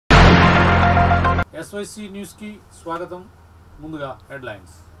SYC news కి స్వాగతం. ముందుగా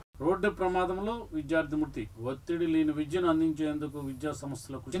హెడ్లైన్స్. రోడ్డు ప్రమాదంలో విద్యార్థి మృతి. ఒత్తిడి లేని విద్యను అందించేందుకు విద్యా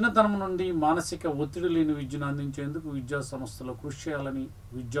సంస్థలకు చిన్నతనం నుండి మానసిక ఒత్తిడి లేని విద్యను అందించేందుకు విద్యా సంస్థలు కృషి చేయాలని,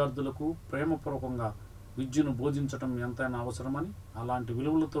 విద్యార్థులకు ప్రేమపూర్వకంగా విద్యను బోధించడం ఎంతైనా అవసరమని, అలాంటి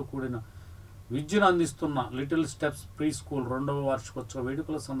విలువలతో కూడిన విద్యను అందిస్తున్న లిటిల్ స్టెప్స్ ప్రీ స్కూల్ 2వ వార్షికోత్సవ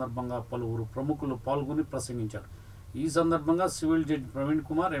వేడుకల సందర్భంగా పలువురు ప్రముఖులు పాల్గొని ప్రసంగించారు. ఈ సందర్భంగా civil judge Praveen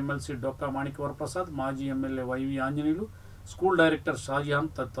Kumar, MLC Dokka మాణిక్యవర Prasad, మాజీ MLA YV Anjaneyulu, school director Shahjahan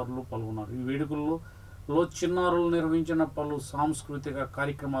తదితరులు పాల్గొన్నారు. ఈ వేడుకల్లో చిన్నారులు నిర్వహించిన పలు సాంస్కృతిక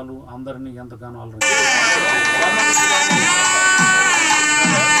కార్యక్రమాలు అందరినీ ఎంతగానో అలరించాయి.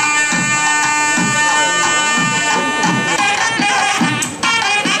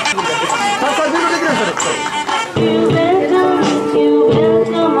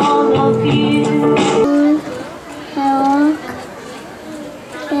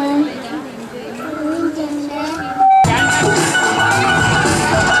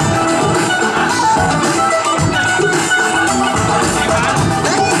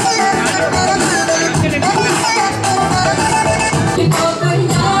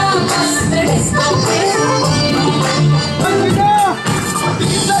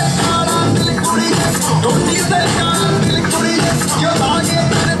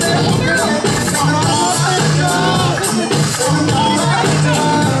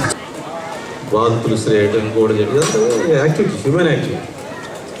 బాధితులు చేయడం కూడా జరిగింది. Activity, human activity.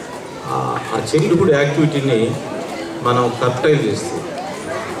 ఆ చైల్డ్హుడ్ యాక్టివిటీని మనం కర్టైల్ చేస్తాం,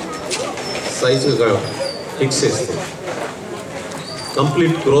 సైజుగా ఫిక్స్ చేస్తాం,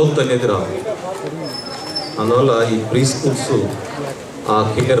 కంప్లీట్ గ్రోత్ అనేది రాదు. అందువల్ల ఈ ప్రీ స్కూల్స్ ఆ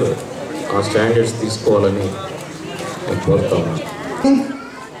కేర్, ఆ స్టాండర్డ్స్ తీసుకోవాలని నేను కోరుతాను.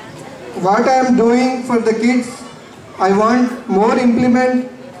 What I am doing for the kids, I want more implement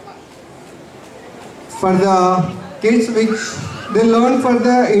for the kids which they learn for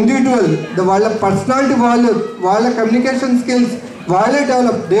the individual, the వాళ్ళ personality, వాళ్ళ communication skills వాళ్ళే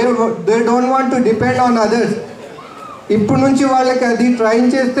develop. They don't want to depend on others. ఇప్పుడు నుంచి వాళ్ళకి అది train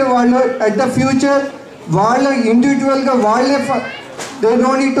చేస్తే వాళ్ళు at the future వాళ్ళ ఇండివిజువల్గా వాళ్ళే, they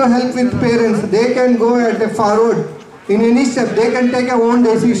don't need to help with parents. They can go at the forward in any step. They can take a own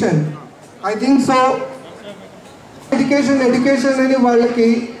decision. I think so. Education అని వాళ్ళకి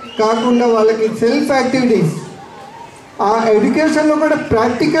కాకుండా వాళ్ళకి సెల్ఫ్ యాక్టివిటీస్, ఆ ఎడ్యుకేషన్లో కూడా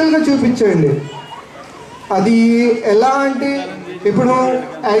ప్రాక్టికల్గా చూపించండి. అది ఎలా అంటే, ఇప్పుడు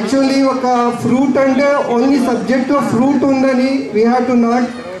యాక్చువల్లీ ఒక ఫ్రూట్ అంటే ఓన్లీ సబ్జెక్ట్ ఆఫ్ ఫ్రూట్ ఉందని we have to not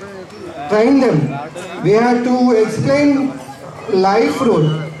train them, we have to explain life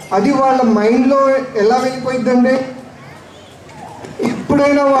rule. అది వాళ్ళ మైండ్లో ఎలా వెళ్ళిపోయిందంటే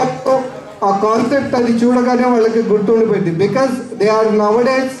ఎప్పుడైనా వాళ్ళతో ఆ కాన్సెప్ట్ అది చూడగానే వాళ్ళకి గుర్తుండిపోయింది. Because they are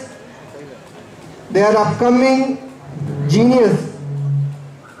నవడేస్, they are upcoming genius.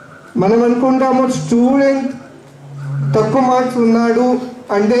 మనం అనుకుంటాము స్టూడెంట్ తక్కువ మార్క్స్ ఉన్నాడు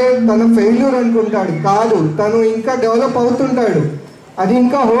అంటే తన ఫెయిల్యూర్ అనుకుంటాడు. కాదు, తను ఇంకా డెవలప్ అవుతుంటాడు. అది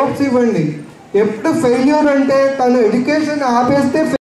ఇంకా హోప్స్ ఇవ్వండి. ఎప్పుడు ఫెయిల్యూర్ అంటే తను ఎడ్యుకేషన్ ఆపేస్తే